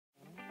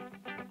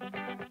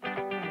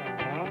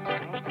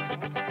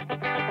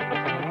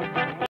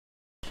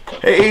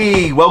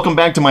Hey, welcome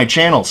back to my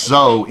channel.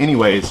 So,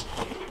 anyways,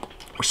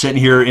 we're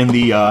sitting here in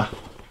the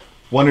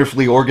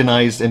wonderfully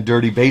organized and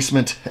dirty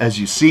basement, as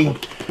you see,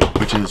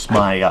 which is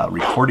my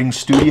recording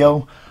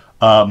studio.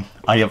 I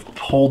have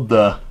pulled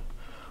the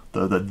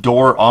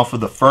door off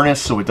of the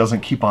furnace so it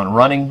doesn't keep on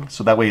running,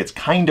 so that way it's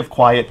kind of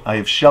quiet. I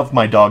have shoved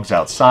my dogs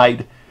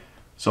outside,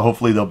 so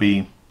hopefully they'll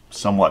be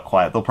somewhat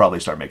quiet. They'll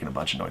probably start making a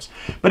bunch of noise.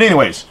 But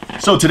anyways,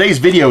 so today's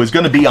video is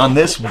going to be on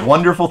this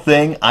wonderful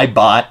thing I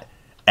bought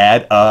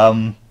at,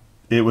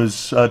 it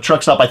was a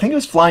truck stop. I think it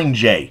was Flying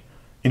J.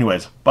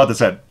 Anyways, bought this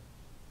at,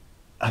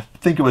 I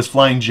think it was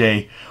Flying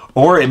J,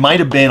 or it might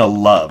have been a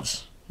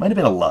Love's. Might have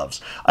been a Love's.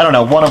 I don't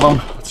know, one of them.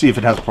 Let's see if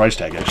it has a price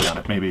tag actually on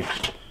it, maybe.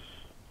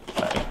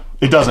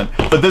 It doesn't,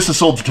 but this is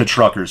sold to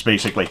truckers,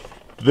 basically.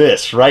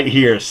 This right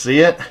here,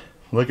 see it?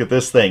 Look at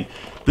this thing.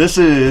 This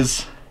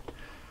is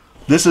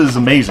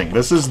amazing.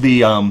 This is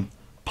the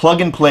plug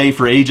and play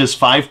for ages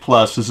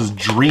 5+. This is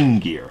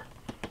DreamGear.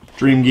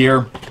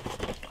 DreamGear.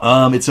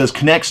 It says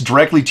connects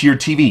directly to your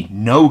TV.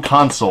 No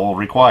console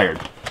required.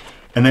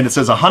 And then it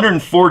says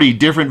 140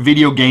 different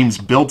video games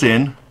built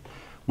in,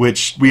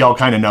 which we all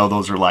kind of know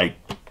those are like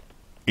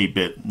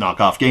 8-bit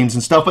knockoff games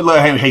and stuff. But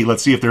hey,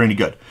 let's see if they're any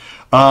good.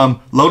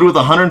 Loaded with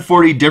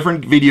 140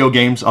 different video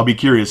games. I'll be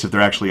curious if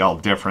they're actually all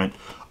different.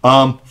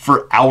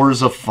 For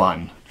hours of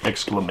fun!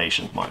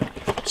 Exclamation mark.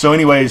 So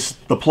anyways,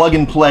 the plug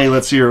and play,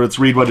 let's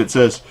read what it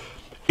says.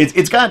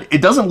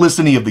 It doesn't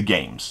list any of the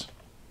games.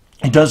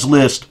 It does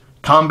list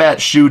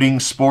combat, shooting,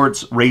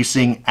 sports,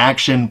 racing,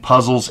 action,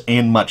 puzzles,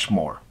 and much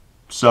more.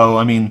 So,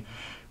 I mean,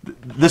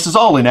 this is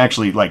all in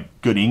actually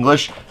like good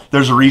English.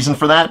 There's a reason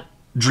for that.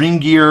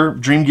 DreamGear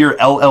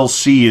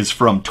LLC is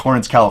from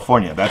Torrance,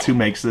 California. That's who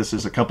makes this,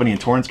 is a company in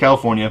Torrance,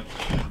 California.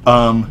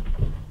 One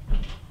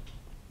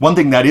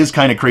thing that is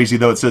kind of crazy,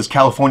 though, it says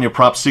California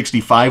Prop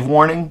 65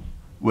 warning,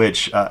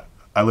 which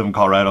I live in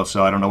Colorado,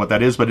 so I don't know what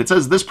that is, but it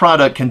says this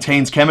product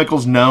contains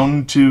chemicals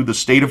known to the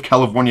state of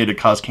California to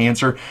cause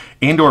cancer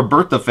and/or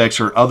birth defects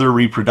or other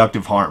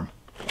reproductive harm.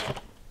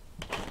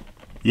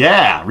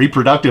 Yeah,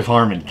 reproductive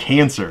harm and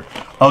cancer.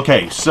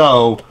 Okay,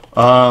 so,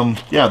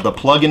 yeah, the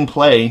plug and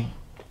play.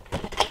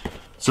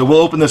 So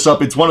we'll open this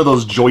up. It's one of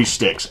those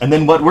joysticks. And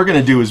then what we're going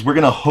to do is we're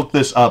going to hook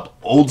this up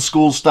old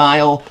school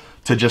style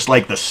to just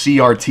like the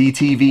CRT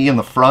TV in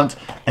the front,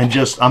 and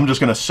I'm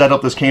just going to set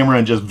up this camera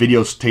and just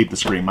videotape the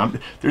screen.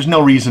 There's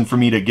no reason for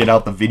me to get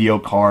out the video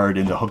card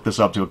and to hook this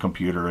up to a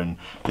computer and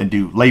then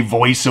lay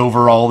voice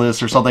over all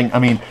this or something. I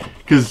mean,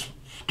 because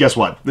guess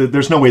what?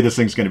 There's no way this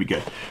thing's going to be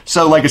good.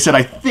 So like I said,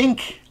 I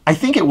think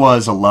it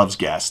was a Love's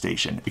gas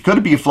station. It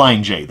could be a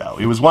Flying J though.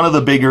 It was one of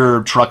the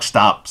bigger truck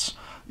stops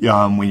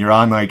when you're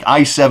on like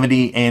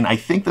I-70, and I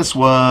think this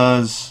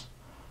was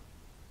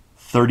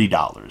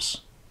 $30.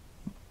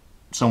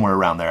 Somewhere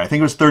around there. I think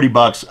it was 30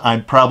 bucks. I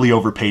probably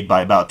overpaid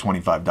by about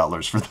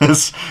 $25 for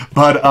this.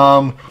 But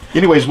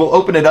anyways, we'll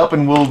open it up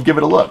and we'll give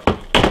it a look.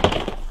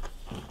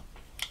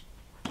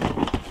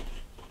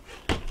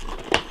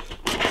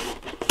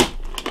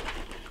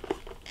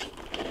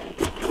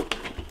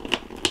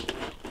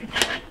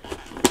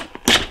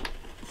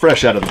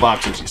 Fresh out of the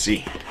box, as you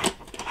see.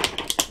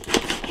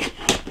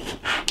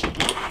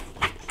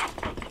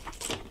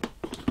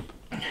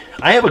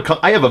 I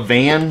have a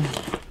van,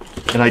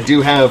 and I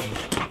do have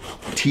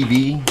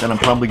TV that I'm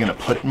probably going to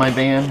put in my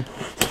van.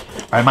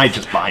 I might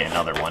just buy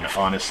another one,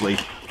 honestly,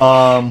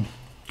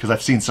 because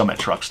I've seen some at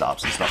truck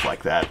stops and stuff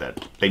like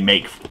that they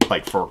make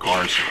like for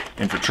cars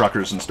and for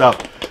truckers and stuff.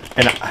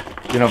 And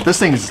you know, if this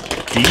thing's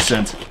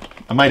decent,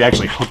 I might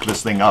actually hook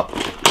this thing up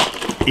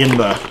in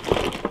the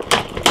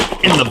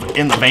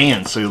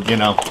van, so you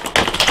know,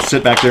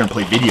 sit back there and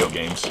play video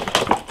games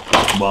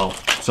while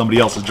somebody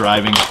else is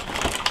driving.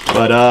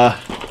 But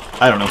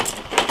I don't know.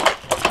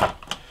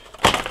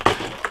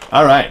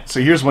 Alright, so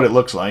here's what it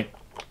looks like.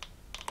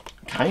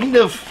 Kind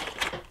of...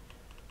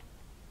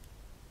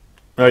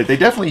 Alright, they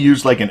definitely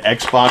used like an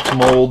Xbox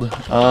mold.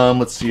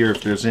 Let's see here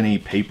if there's any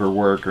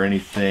paperwork or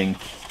anything.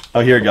 Oh,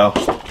 here we go.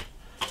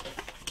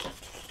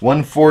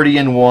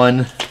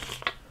 140-in-1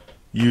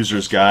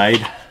 user's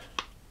guide.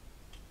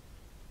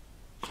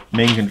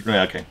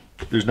 Okay,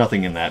 there's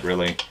nothing in that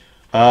really.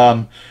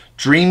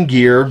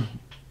 DreamGear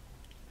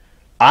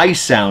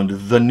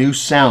iSound, the new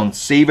sound.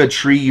 Save a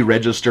tree,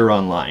 register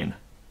online.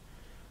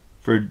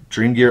 For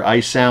DreamGear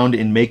iSound,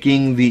 in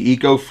making the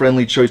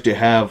eco-friendly choice to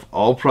have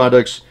all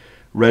products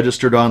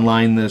registered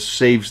online, this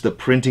saves the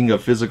printing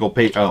of physical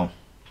paper. Oh.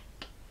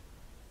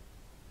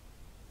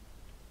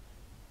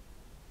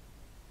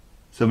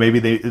 So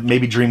maybe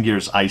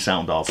DreamGear's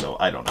iSound also.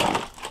 I don't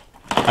know.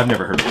 I've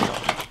never heard of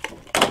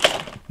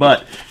it.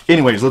 But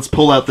anyways, let's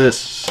pull out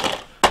this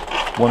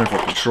wonderful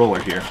controller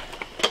here.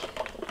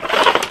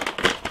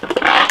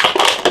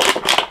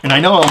 And I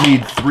know I'll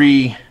need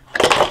 3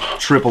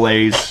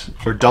 AAAs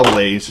or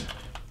AA's.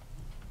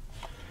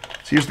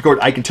 So here's the cord.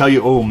 I can tell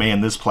you, oh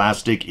man, this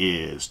plastic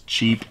is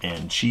cheap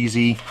and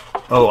cheesy.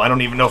 Oh, I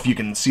don't even know if you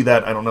can see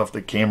that. I don't know if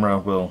the camera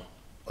will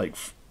like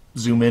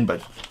zoom in,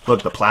 but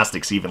look, the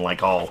plastic's even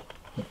like all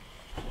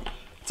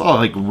it's all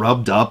like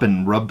rubbed up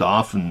and rubbed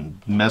off and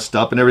messed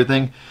up and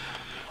everything.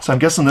 So I'm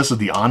guessing this is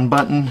the on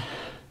button.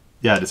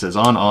 Yeah, it says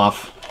on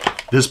off.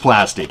 This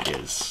plastic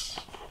is,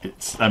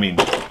 I mean,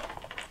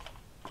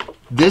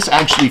 this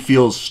actually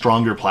feels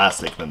stronger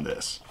plastic than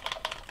this,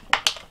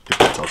 if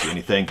that tells you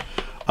anything.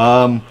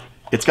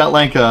 It's got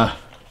like a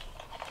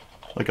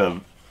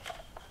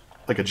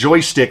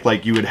joystick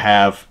like you would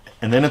have,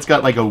 and then it's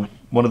got like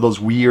one of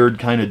those weird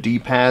kind of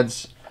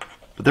D-pads,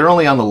 but they're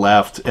only on the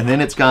left, and then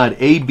it's got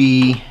A,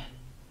 B,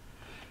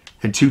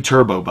 and 2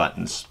 turbo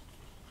buttons.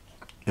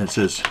 And it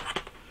says,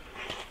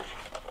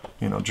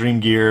 you know,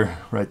 DreamGear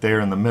right there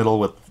in the middle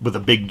with a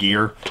big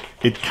gear.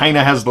 It kind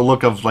of has the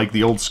look of like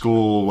the old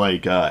school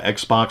like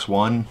Xbox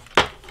One.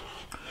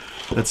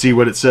 Let's see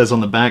what it says on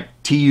the back.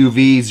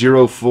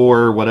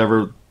 TUV04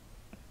 whatever.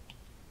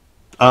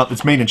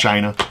 It's made in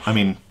China. I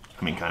mean,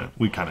 we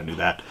kind of knew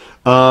that.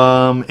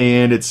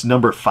 And it's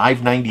number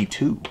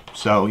 592.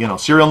 So, you know,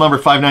 serial number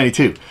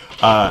 592.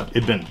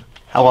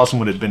 How awesome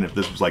would it have been if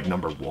this was like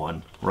number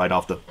 1 right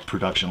off the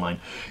production line?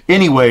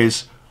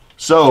 Anyways,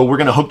 so we're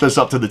going to hook this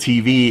up to the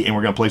TV and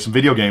we're going to play some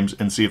video games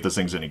and see if this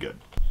thing's any good.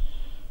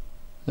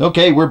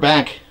 Okay, we're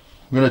back.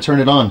 I'm going to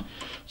turn it on.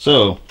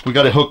 So we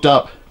got it hooked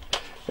up.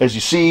 As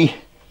you see,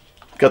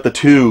 got the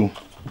 2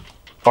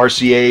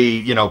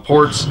 RCA, you know,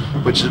 ports,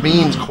 which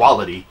means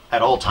quality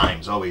at all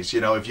times, always.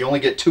 You know, if you only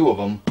get 2 of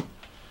them.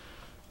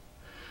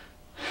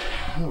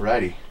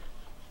 Alrighty.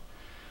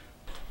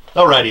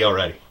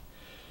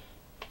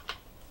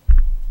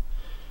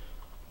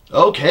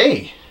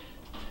 Okay.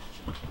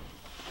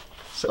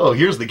 So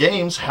here's the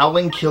games.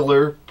 Howling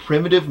Killer,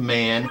 Primitive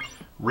Man,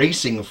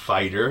 Racing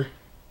Fighter,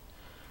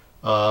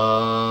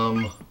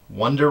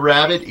 Wonder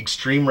Rabbit,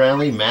 Extreme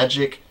Rally,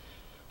 Magic,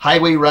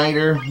 Highway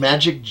Rider,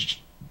 Magic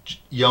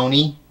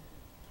Yoni,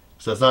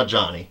 so that's not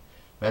Johnny,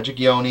 Magic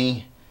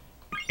Yoni,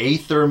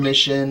 Aether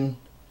Mission,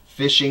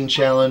 Fishing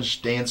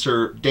Challenge,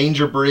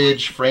 Danger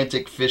Bridge,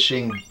 Frantic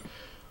Fishing,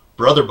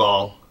 Brother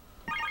Ball,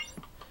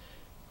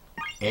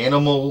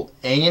 Anemo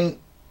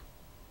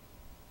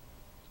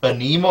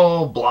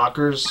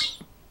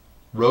Blockers,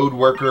 Road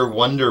Worker,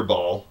 Wonder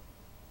Ball,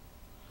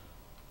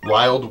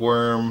 Wild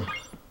Worm,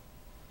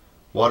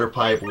 Water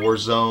Pipe,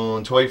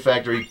 Warzone, Toy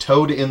Factory,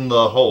 Toad in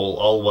the Hole,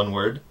 all one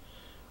word.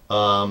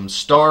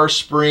 Star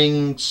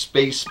Spring,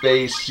 Space,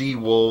 Sea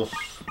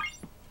Wolf,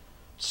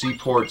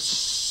 Seaport,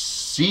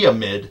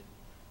 Seamid,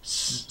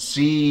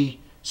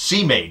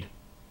 Seamaid.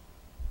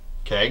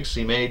 Okay,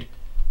 Seamaid.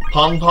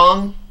 Pong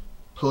Pong,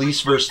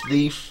 Police vs.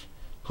 Thief,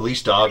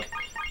 Police Dog.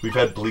 We've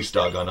had Police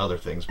Dog on other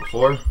things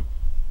before.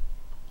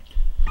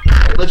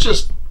 Let's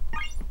just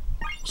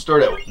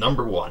start at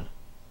number 1.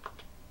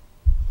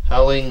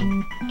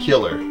 Howling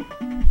Killer.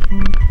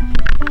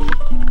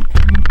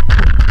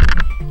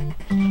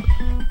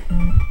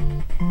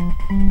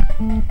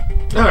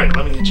 Alright,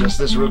 let me adjust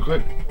this real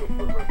quick.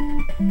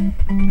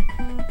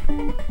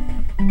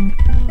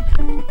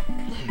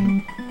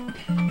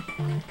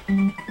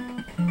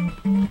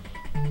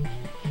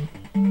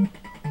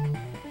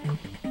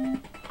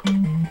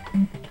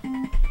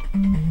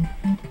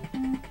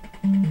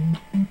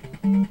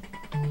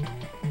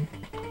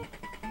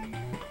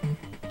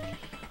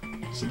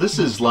 So this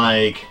is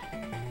like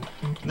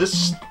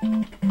this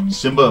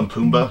Simba and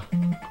Pumbaa.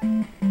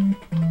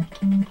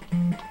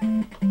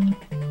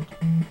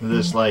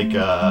 This like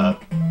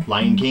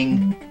Lion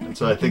King. That's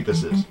what I think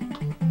this is.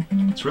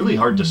 It's really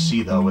hard to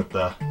see though with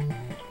the,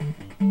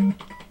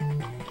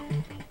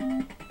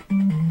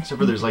 except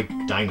for there's like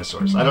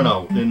dinosaurs. I don't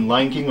know. In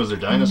Lion King was there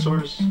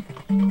dinosaurs?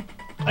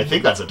 I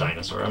think that's a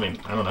dinosaur. I mean,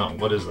 I don't know.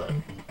 What is that?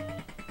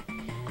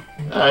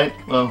 Alright,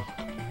 well.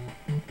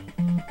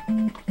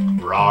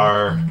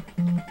 Rawr.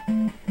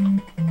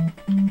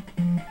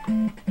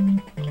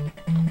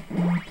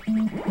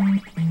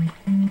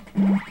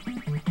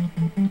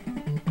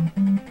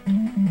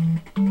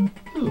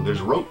 Ooh,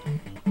 there's rope.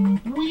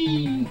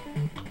 Whee!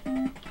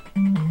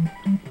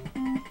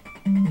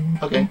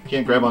 Okay,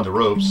 can't grab onto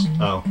ropes.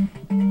 Oh.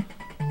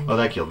 Oh,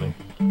 that killed me.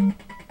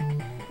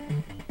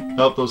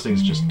 Oh, those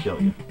things just kill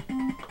you.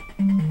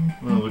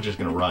 Well, we're just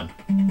gonna run.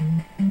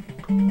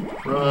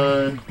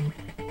 Run.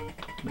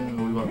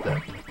 No, we want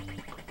that.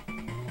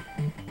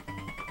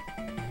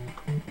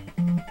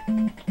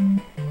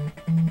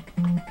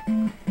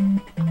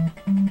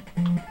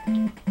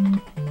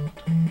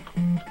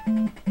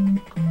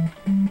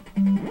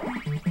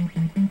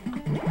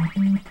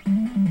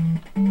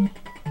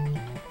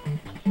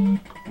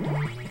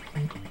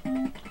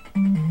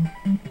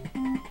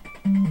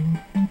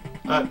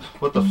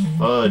 What the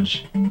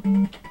fudge?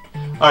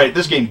 Alright,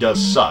 this game does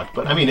suck,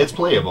 but I mean, it's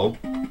playable.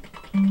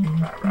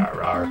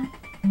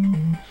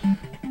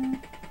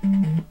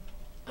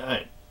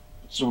 Alright,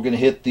 so we're going to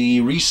hit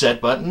the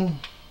reset button.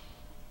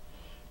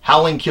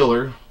 Howling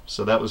Killer.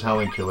 So that was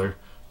Howling Killer.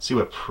 Let's see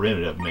what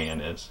Primitive Man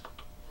is.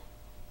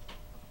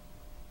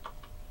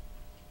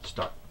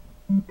 Start.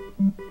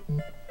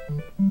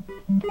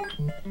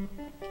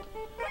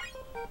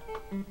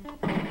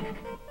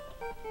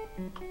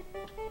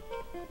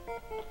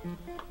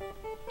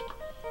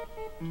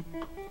 I'm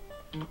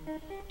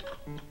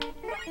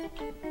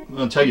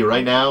gonna tell you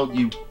right now,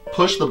 you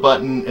push the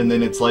button and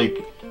then it's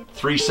like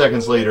 3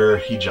 seconds later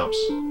he jumps.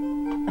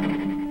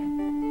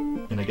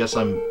 And I guess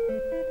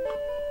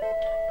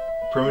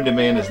Primitive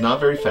Man is not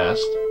very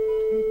fast.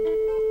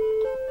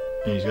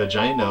 And he's got a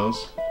giant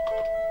nose.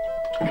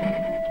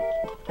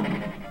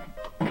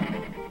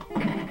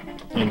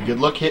 And good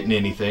luck hitting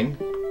anything.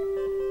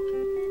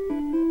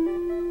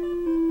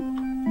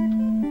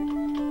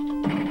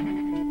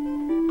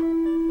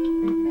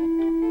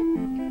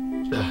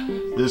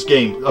 This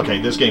game, okay,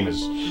 this game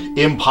is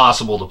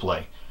impossible to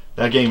play.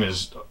 That game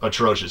is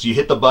atrocious. You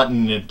hit the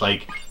button, it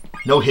like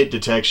no hit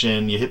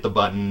detection. You hit the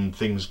button,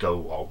 things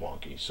go all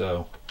wonky.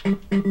 So,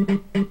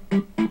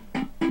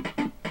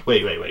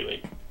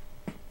 wait.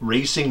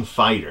 Racing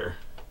Fighter.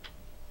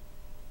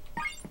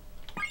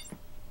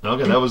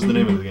 Okay, that was the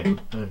name of the game.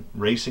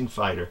 Racing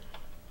Fighter.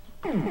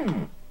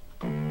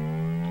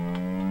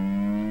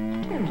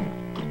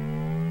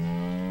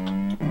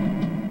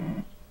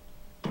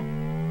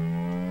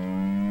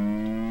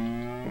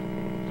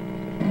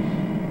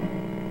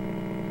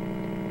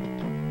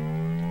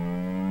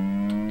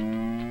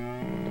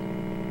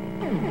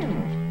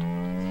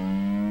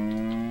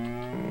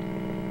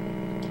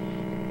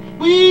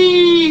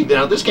 Whee!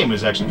 Now this game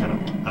is actually kind of,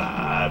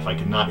 if I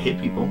could not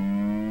hit people,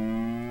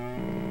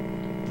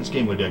 this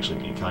game would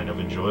actually be kind of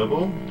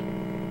enjoyable.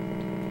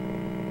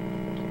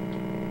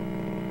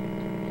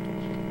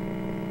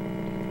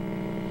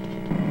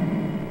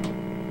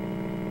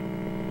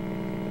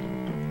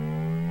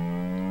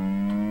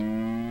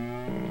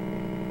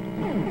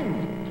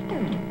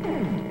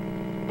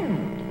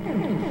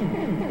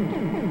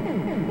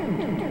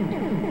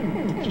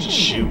 Just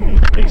shoot in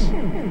the face.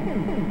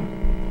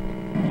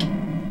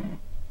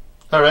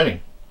 Alrighty.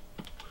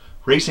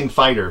 Racing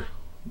Fighter.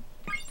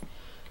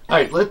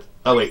 Alright,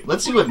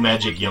 let's see what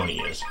Magic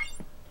Yoni is.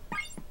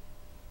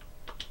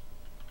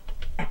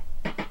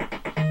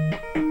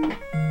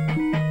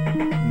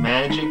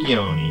 Magic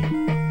Yoni.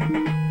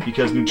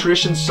 Because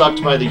nutrition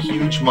sucked by the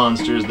huge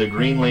monsters, the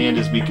green land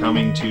is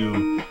becoming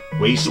to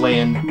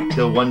wasteland,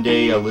 till one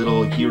day a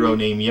little hero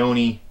named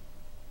Yoni.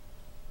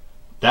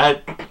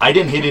 That, I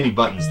didn't hit any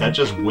buttons, that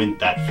just went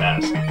that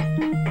fast.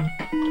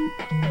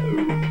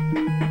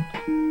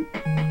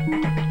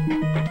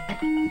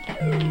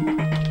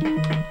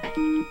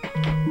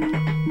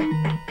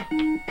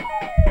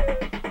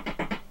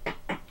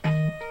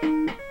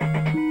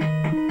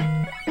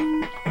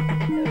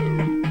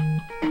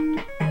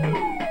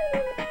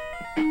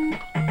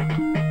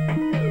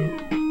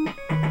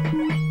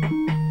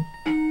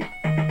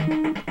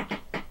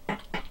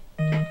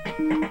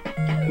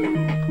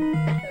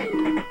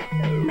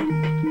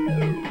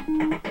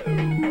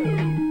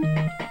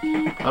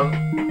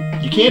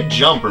 You can't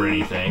jump or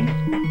anything.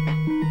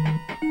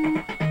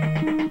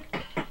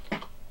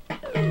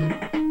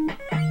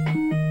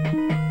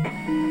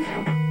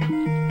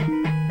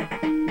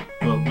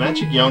 Well,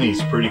 Magic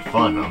Yoni's pretty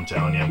fun, I'm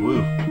telling you.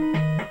 Woo.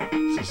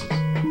 This is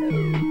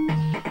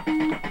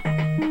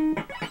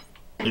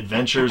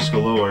adventures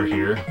galore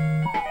here.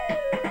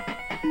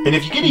 And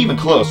if you get even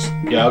close,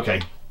 yeah,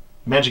 okay.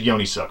 Magic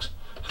Yoni sucks.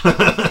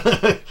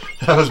 That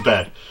was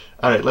bad.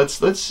 Alright,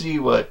 let's see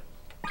what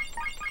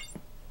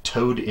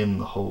Toad in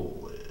the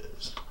Hole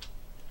is.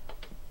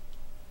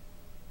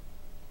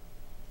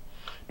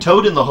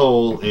 Toad in the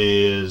Hole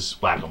is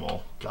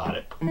whack-a-mole. Got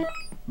it.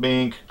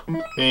 Bink,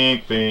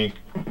 bink, bink.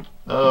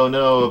 Oh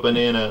no, a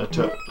banana.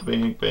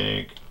 Bink,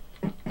 bink.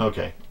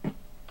 Okay.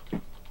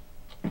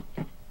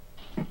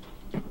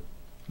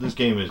 This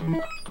game is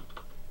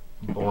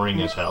boring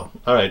as hell.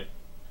 Alright.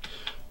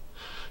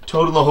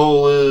 Toad in the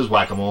Hole is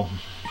whack-a-mole.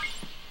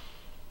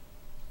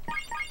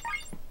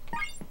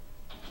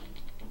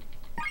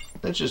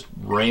 Let's just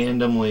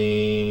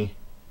randomly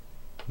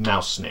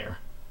mouse snare.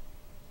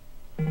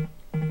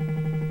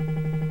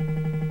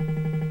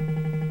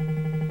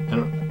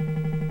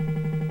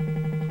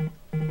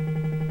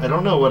 I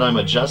don't know what I'm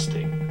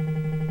adjusting.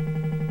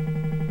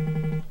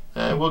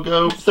 We'll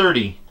go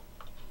 30.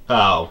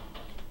 Oh.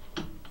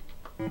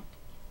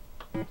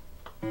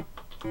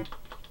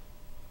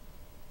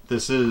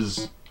 This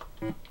is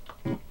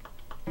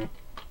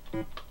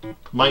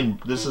mine.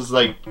 This is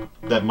like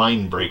that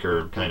Mind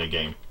Breaker kind of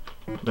game.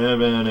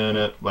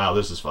 Wow,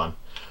 this is fun.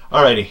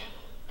 Alrighty.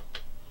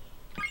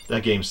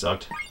 That game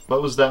sucked.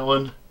 What was that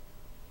one?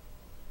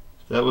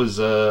 That was,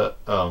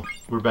 oh,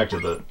 we're back to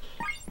the...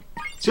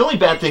 It's the only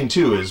bad thing,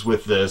 too, is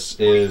with this,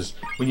 is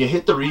when you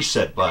hit the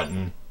reset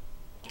button,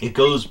 it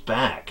goes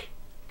back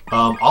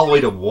all the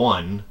way to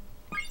 1.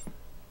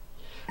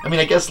 I mean,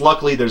 I guess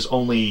luckily there's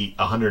only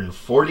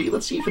 140.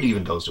 Let's see if it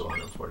even goes to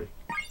 140.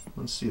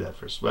 Let's see that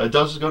first. Well, it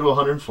does go to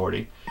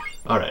 140.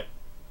 Alright.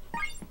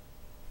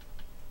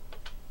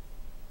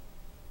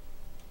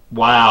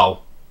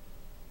 Wow.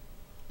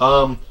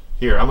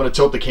 Here, I'm going to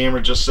tilt the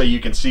camera just so you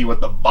can see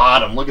what the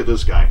bottom... Look at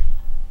this guy.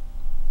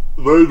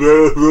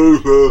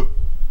 Alright.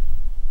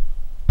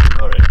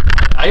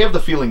 I have the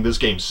feeling this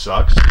game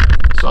sucks,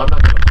 so I'm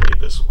not going to play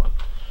this one.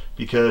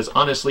 Because,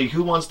 honestly,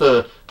 who wants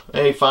to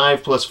Hey,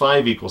 5 plus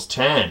 5 equals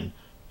 10.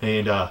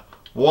 And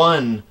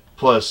 1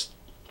 plus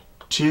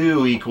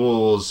 2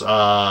 equals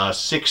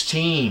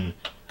 16.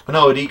 Oh,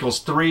 no, it equals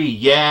 3.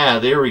 Yeah,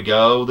 there we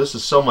go. This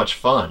is so much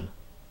fun.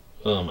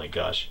 Oh my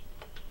gosh.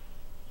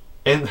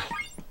 And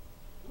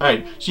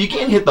alright, so you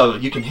can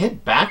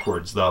hit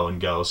backwards though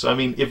and go. So I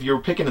mean, if you're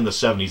picking in the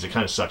 70s, it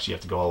kind of sucks. You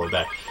have to go all the way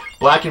back.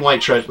 Black and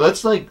white treasure.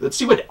 Let's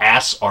see what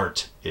Ass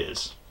Art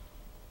is.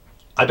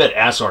 I bet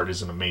Ass Art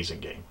is an amazing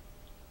game.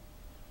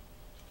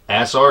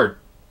 Ass Art.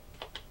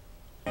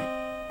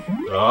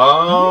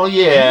 Oh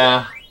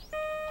yeah.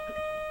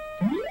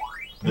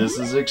 This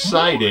is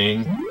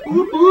exciting.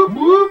 Whoop, whoop,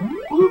 whoop,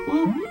 whoop,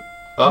 whoop.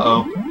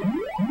 Uh-oh.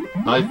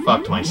 I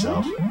fucked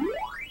myself.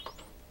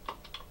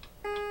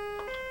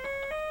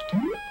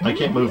 I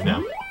can't move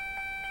now.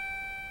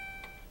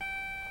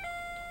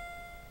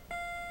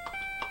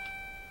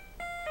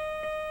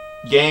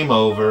 Game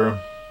over.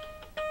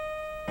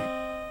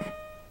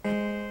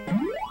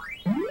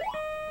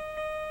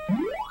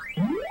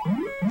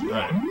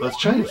 Alright, let's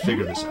try to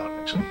figure this out,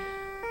 actually.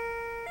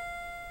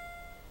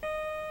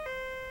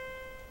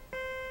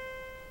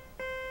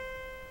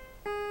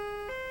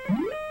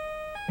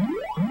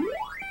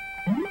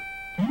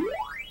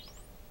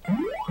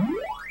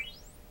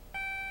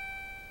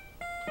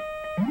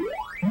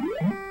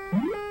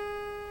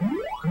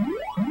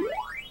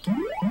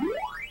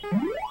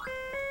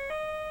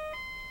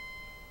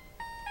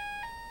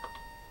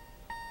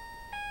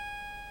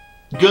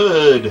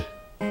 Good.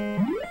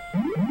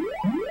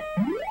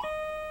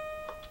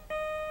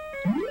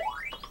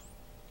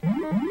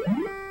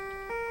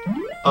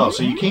 Oh,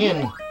 so you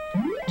can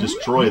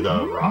destroy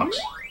the rocks.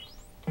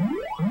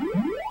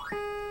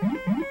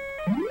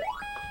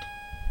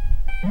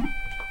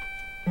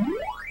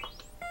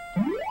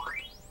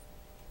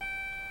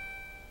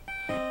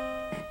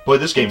 Boy,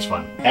 this game's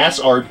fun. Ass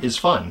Art is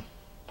fun.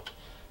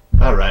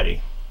 Alrighty.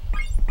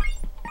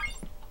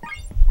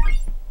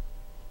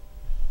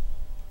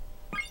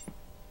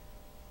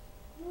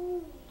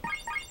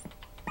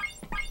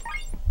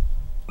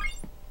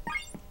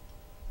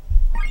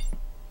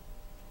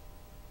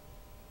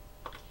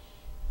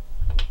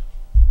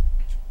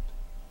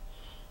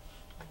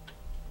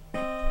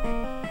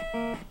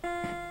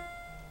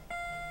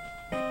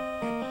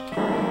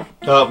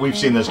 We've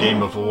seen this game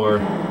before.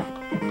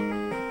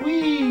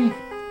 Whee!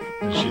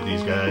 Let's shoot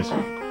these guys.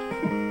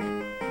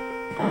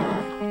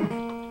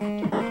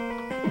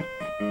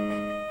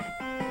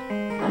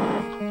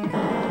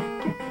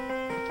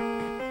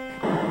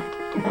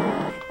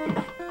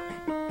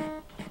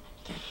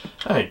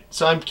 Alright,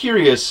 so I'm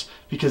curious,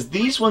 because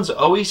these ones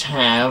always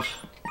have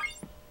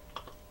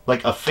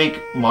like a fake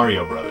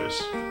Mario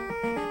Brothers.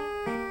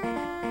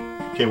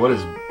 Okay, what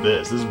is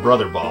this? This is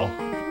Brother Ball.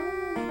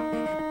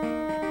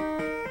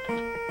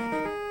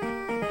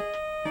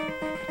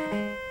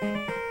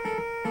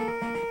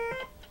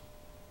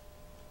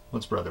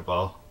 What's Brother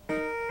Ball?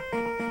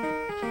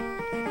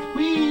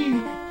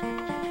 Whee!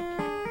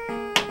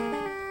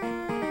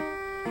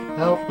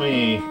 Help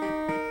me.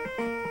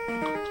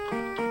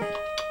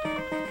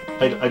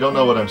 I don't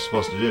know what I'm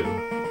supposed to do.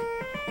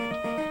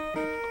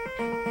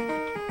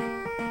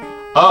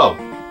 Oh!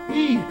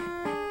 Whee!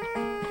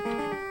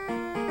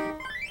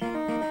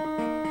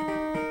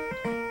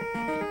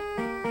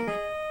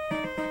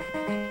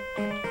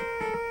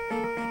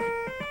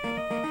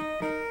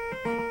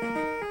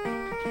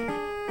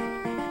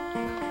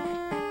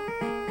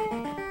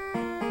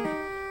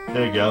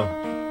 There you go.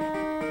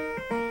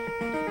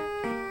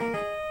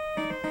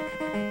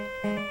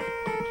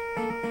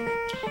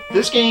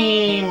 This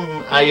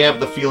game, I have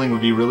the feeling,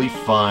 would be really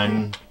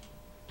fun.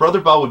 Brother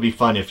Ball would be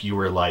fun if you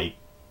were like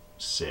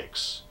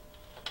 6.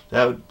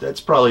 That's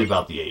probably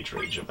about the age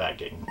range of that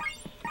game.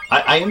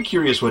 I am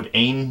curious what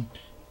animal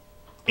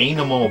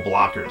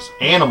blockers.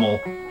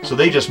 Animal, so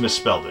they just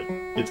misspelled it.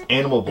 It's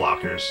animal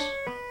blockers.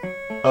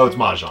 Oh, it's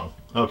Mahjong.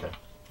 Okay,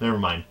 never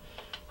mind.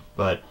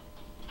 But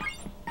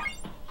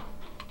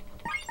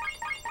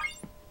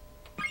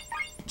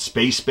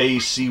Space,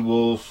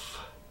 Seawolf,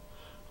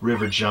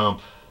 River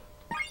Jump,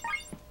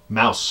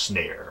 Mouse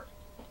Snare.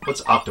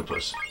 What's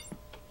Octopus?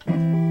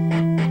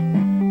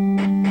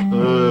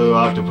 Oh,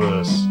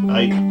 Octopus.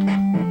 I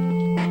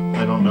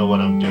don't know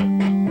what I'm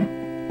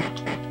doing.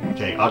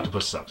 Okay,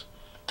 Octopus sucks.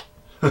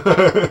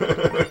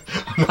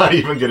 I'm not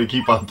even gonna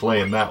keep on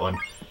playing that one.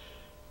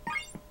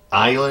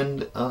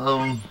 Island,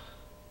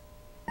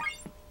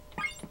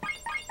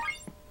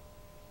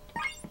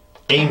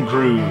 Aim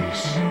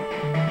Cruise.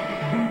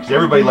 Because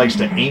everybody likes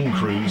to aim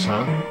cruise,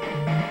 huh?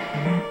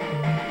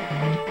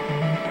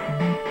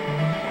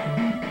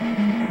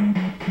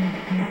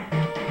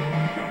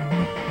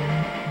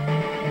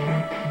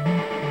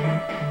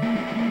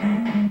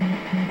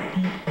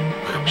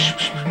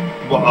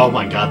 Well, oh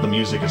my god, the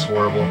music is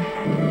horrible.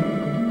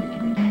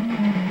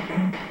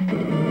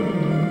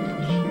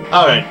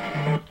 Alright,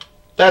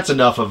 that's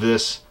enough of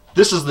this.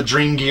 This is the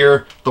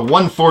DreamGear, the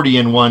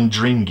 140-in-1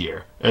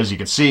 DreamGear. As you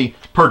can see,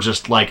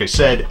 purchased, like I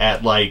said,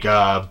 at like,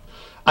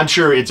 I'm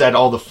sure it's at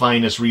all the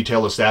finest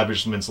retail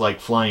establishments like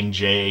Flying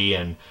J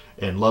and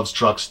and Love's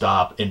Truck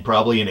Stop and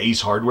probably an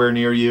Ace Hardware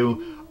near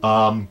you.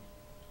 You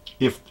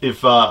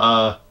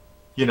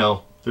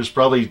know, there's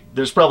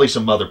probably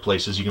some other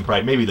places you can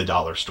probably, maybe the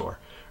dollar store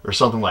or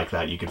something like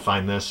that, you can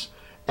find this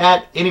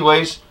at.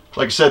 Anyways,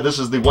 like I said, this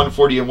is the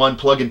 140-in-1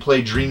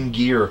 plug-and-play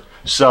DreamGear.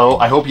 So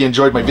I hope you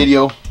enjoyed my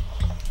video.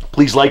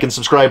 Please like and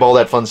subscribe, all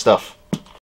that fun stuff.